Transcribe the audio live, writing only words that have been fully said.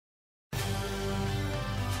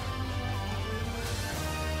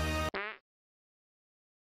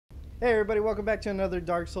Hey everybody, welcome back to another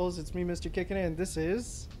Dark Souls. It's me, Mrkikinit, and this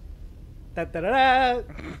is... Da da da da!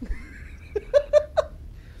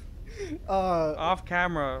 Off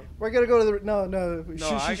camera. We're gonna go to the... No, I'm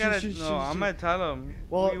gonna tell him.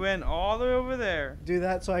 Well, we went all the way over there. do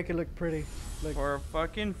that so I can look pretty. Like, for a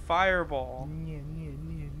fucking fireball.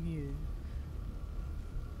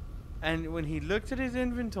 And when he looked at his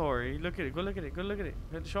inventory, look at it, go look at it, go look at it.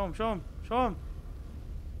 Show him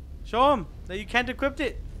that you can't equip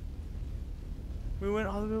it. We went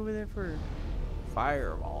all the way over there for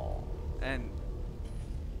fireball. And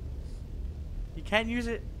he can't use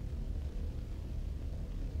it.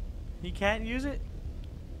 He can't use it.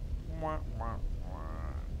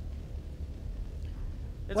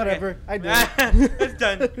 It's whatever, okay. I did it. It's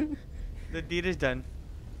done. The deed is done.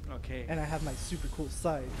 Okay. And I have my super cool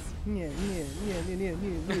sides. Okay,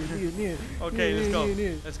 let's go.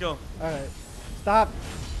 Let's go. Alright. Stop.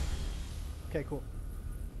 Okay, cool.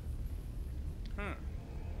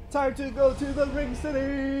 Time to go to the Ring City!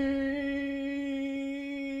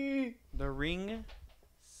 The Ring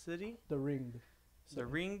City? The Ringed. The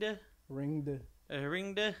Ringed? Ringed.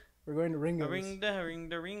 Ringed? We're going to Ringo's. Ringed.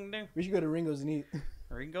 We should go to Ringo's and eat.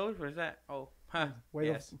 Ringo's? Where's that? Oh, huh. Way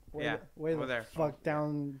yes. the over there. fuck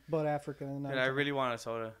down butt Africa. And Dude, I really want a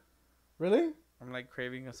soda. Really? I'm like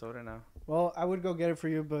craving a soda now. Well, I would go get it for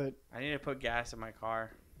you, but... I need to put gas in my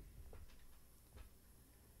car.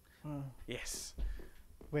 Yes.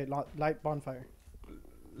 Wait, light bonfire.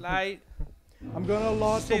 Light. I'm gonna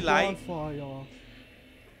light the bonfire. You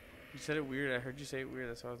said it weird. I heard you say it weird.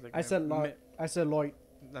 That's why I was like. I said light. I said light.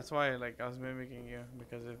 That's why I was mimicking you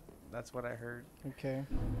because that's what I heard. Okay.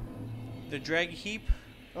 The drag heap.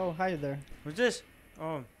 Oh, hi there. What's this?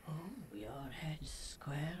 Oh. Oh, your head's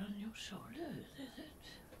square on your shoulders, is it?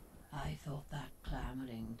 I thought that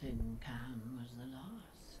clamoring tin can was the last.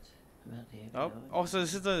 But here we go. Oh, so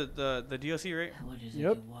this is the DLC, right? What is it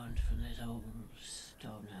Yep. you want from this old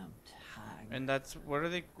stone-humped hag? And that's what are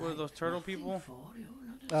they? What are those turtle people?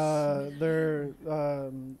 They're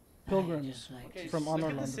pilgrims from look Honor at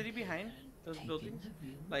the London. city behind those buildings.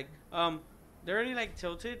 Like they're already like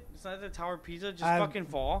tilted. It's not the Tower of Pisa. Just fucking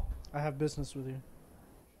fall. I have business with you.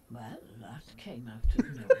 Well, that came out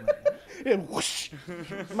of nowhere. And whoosh!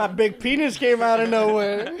 My big penis came out of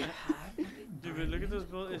nowhere. Dude, but look at those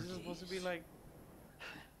buildings. Is this supposed to be like?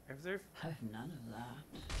 If they're. I've none of that.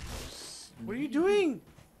 What are you doing?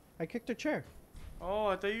 I kicked a chair. Oh,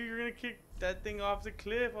 I thought you were gonna kick that thing off the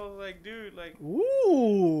cliff. I was like, dude, like.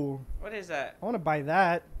 Ooh! What is that? I want to buy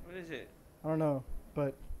that. What is it? I don't know,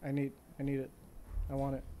 but I need it. I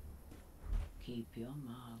want it. Keep your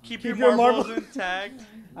marbles. Keep your marbles intact.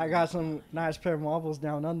 I got some nice pair of marbles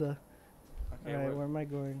down under. Okay, Alright, where am I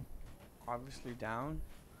going? obviously down.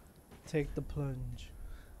 Take the plunge.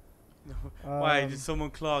 Why? Did someone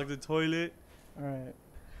clog the toilet? Alright.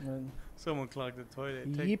 Someone clogged the toilet.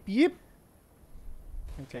 Yip yip.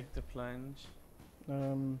 Take the plunge.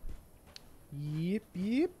 Yip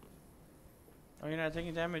yip. Oh, you're not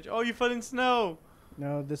taking damage. Oh, you fell in snow.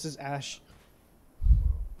 No, this is Ash.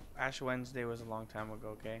 Ash Wednesday was a long time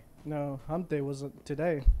ago, okay? No, Hump Day was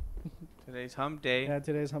today. Today's hump day. Yeah,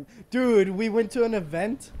 today's Hump. Dude, we went to an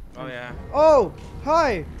event. Oh, yeah. Oh,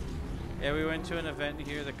 hi. Yeah, we went to an event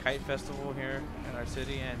here, the Kite Festival here in our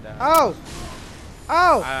city, and Oh!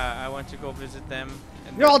 Oh! I went to go visit them.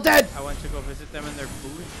 You're all dead! I went to go visit them in their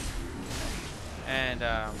booth, and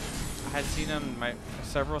I had seen them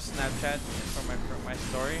several Snapchats from my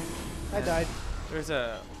story. I died. There's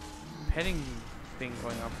a petting thing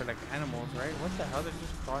going on for like animals, right? What the hell? They're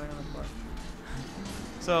just crawling on the floor.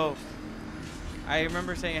 So I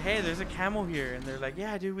remember saying, "Hey, there's a camel here," and they're like,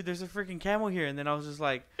 "Yeah, dude, there's a freaking camel here." And then I was just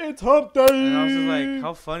like, "It's Hump Day!" And I was just like,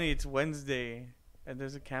 "How funny! It's Wednesday, and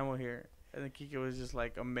there's a camel here." And then Kika was just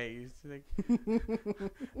like amazed, like,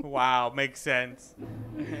 "Wow, makes sense."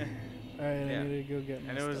 Alright, I need to go get my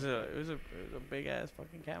And it was stuff. a big ass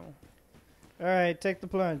fucking camel. Alright, take the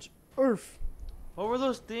plunge. Oof. What were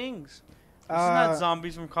those things? This is not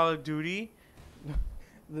zombies from Call of Duty.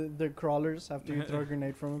 The crawlers after you throw a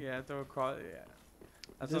grenade from them. Yeah, throw a crawl. Yeah,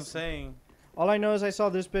 that's what I'm saying. All I know is I saw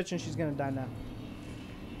this bitch and she's gonna die now.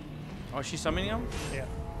 Oh, she's summoning them? Yeah.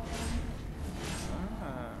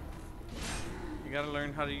 Ah. You gotta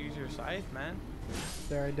learn how to use your scythe, man.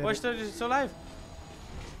 There, I did. Oh, she's still alive.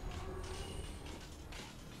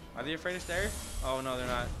 Are they afraid of stairs? Oh no, they're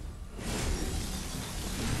not.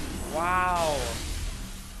 Wow.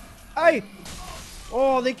 Hey!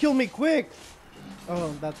 Oh, they killed me quick.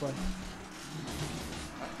 Oh, that's why.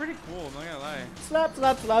 That's pretty cool, I'm not gonna lie. Slap,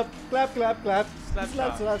 slap, slap. Clap, clap, clap. Slap, Slap,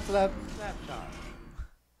 chop. slap, slap. Slap chop.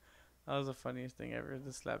 That was the funniest thing ever,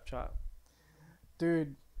 the slap chop.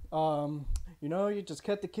 Dude, You know, you just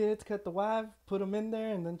cut the kids, cut the wife, put them in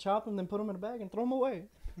there, and then chop them, then put them in a bag and throw them away.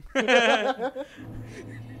 I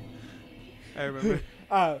remember.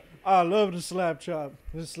 I love the slap chop.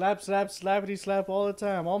 Just slap, slap, slappity slap all the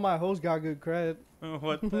time. All my hoes got good credit.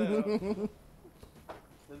 What the hell?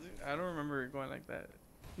 I don't remember it going like that.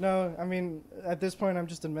 No, I mean, at this point, I'm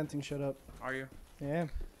just inventing shit up. Are you? Yeah.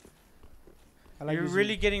 You're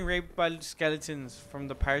really getting raped by skeletons from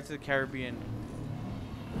the Pirates of the Caribbean.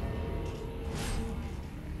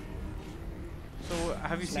 So,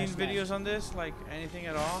 have you seen videos on this? Like, anything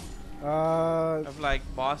at all? Of, like,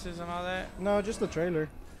 bosses and all that? No, just the trailer.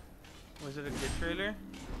 Was it a good trailer?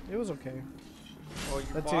 It was okay. Oh, you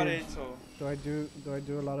Let's bought see. it, so... Do I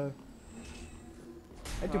do a lot of...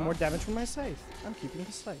 I do more damage with my scythe. I'm keeping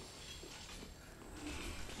the scythe.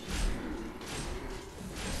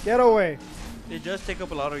 Get away! It does take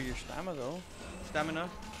up a lot of your stamina, though. Stamina.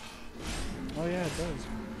 Oh yeah, it does.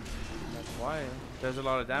 That's why. It does a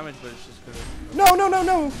lot of damage, but it's just because of No, no, no,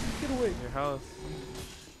 no! Get away! your health.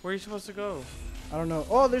 Where are you supposed to go? I don't know.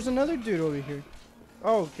 Oh, there's another dude over here.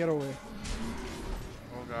 Oh, get away.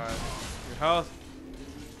 Oh, God. Your health.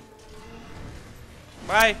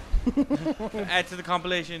 Bye! Add to the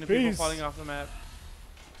compilation of people Peace. falling off the map.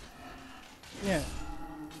 Yeah.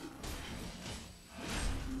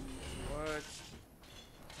 What?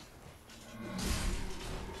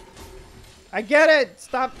 I get it!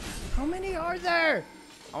 Stop! How many are there?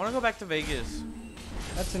 I want to go back to Vegas.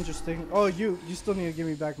 That's interesting. Oh, you still need to give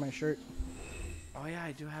me back my shirt. Oh, yeah,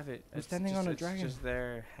 I do have it. I'm standing on a dragon. It's just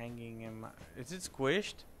there hanging in my... Is it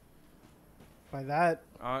squished? By that.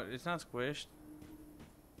 It's not squished.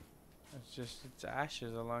 It's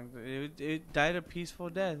ashes along the... It died a peaceful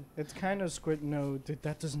death. It's kind of squid. No, dude,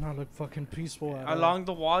 that does not look fucking peaceful at all. Along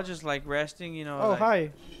the wall, just like resting, you know. Oh, like,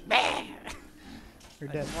 hi. You're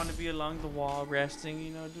I dead. just want to be along the wall, resting,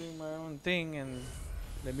 you know, doing my own thing, and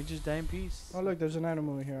let me just die in peace. Oh, look, there's an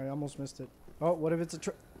animal in here. I almost missed it. Oh, what if it's a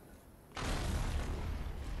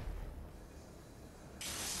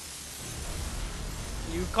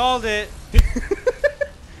You called it.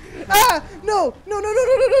 Ah! No! No, no, no,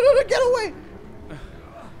 no, no, no, no, get away!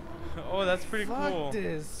 Oh, that's pretty Fuck cool.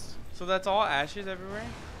 this. So that's all ashes everywhere?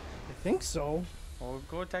 I think so. Oh,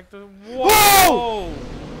 go attack the... Whoa!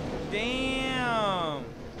 Damn!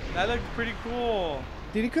 That looked pretty cool.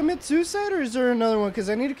 Did he commit suicide or is there another one? Because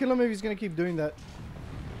I need to kill him if he's going to keep doing that.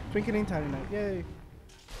 Twinkling Tiny Night. Yay.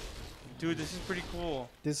 Dude, this is pretty cool.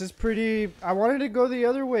 This is pretty... I wanted to go the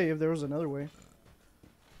other way if there was another way.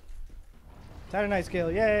 Tiny Night scale.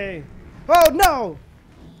 Yay. Oh, no!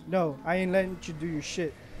 No, I ain't letting you do your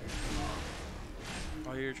shit.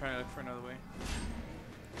 Oh, you're trying to look for another way.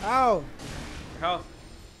 Ow! Your health.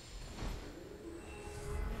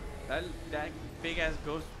 That big ass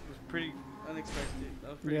ghost was pretty unexpected.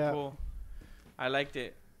 That was pretty cool. I liked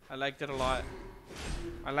it. I liked it a lot.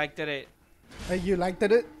 I liked it. Hey, you liked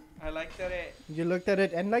it? I liked it. You looked at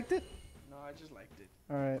it and liked it? No, I just liked it.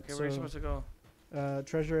 Alright, Okay, where are you supposed to go?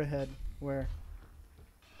 treasure ahead. Where?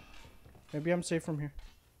 Maybe I'm safe from here.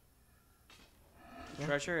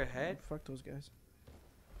 Treasure ahead? Fuck those guys.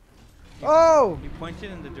 You, Oh! You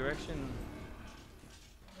pointed in the direction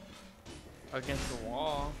against the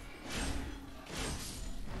wall.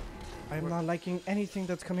 I'm not liking anything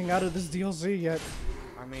that's coming out of this DLC yet.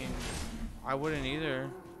 I mean, I wouldn't either.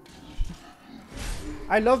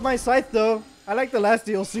 I love my scythe though. I like the last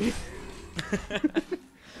DLC.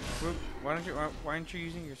 Why aren't you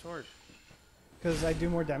using your sword? Because I do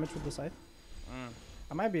more damage with the scythe. Mm.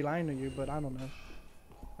 I might be lying to you, but I don't know.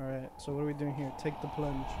 Alright, so what are we doing here? Take the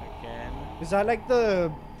plunge. Again. Is that like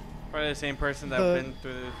the... Probably the same person that's been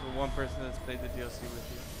through this. The one person that's played the DLC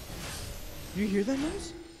with You hear that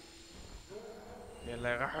noise? you. You're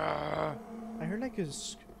like, "Argh." I heard like a...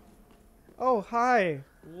 Oh, hi.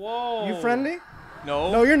 Whoa. You friendly?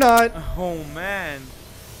 No. No, you're not. Oh, man.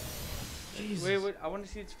 Jesus. Wait. I want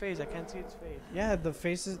to see its face. I can't see its face. Yeah, the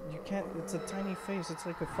face is... You can't... It's a tiny face. It's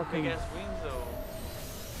like a fucking... Big ass wings, though.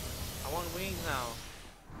 I want wings now.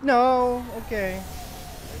 No. Okay.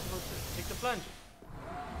 You're supposed to take the plunge.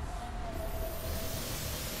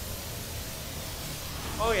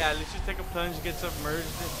 Oh yeah, let's just take a plunge, get submerged.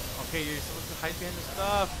 Okay, you're supposed to hide behind the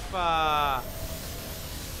stuff.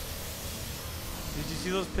 Did you see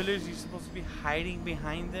those pillars? You're supposed to be hiding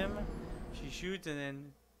behind them. She shoots and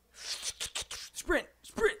then sprint.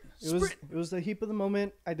 It was the heap of the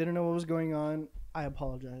moment. I didn't know what was going on. I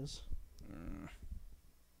apologize.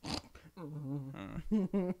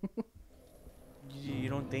 You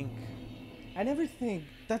don't think. I never think.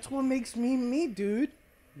 That's what makes me me, dude.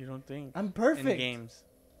 You don't think. I'm perfect. In games.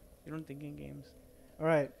 You don't think in games. All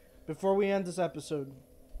right. Before we end this episode,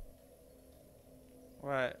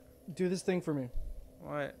 What? Do this thing for me.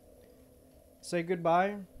 What? Say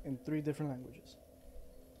goodbye in 3 different languages,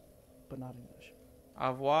 but not English.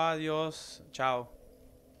 Au revoir, adios, ciao.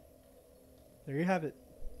 There you have it.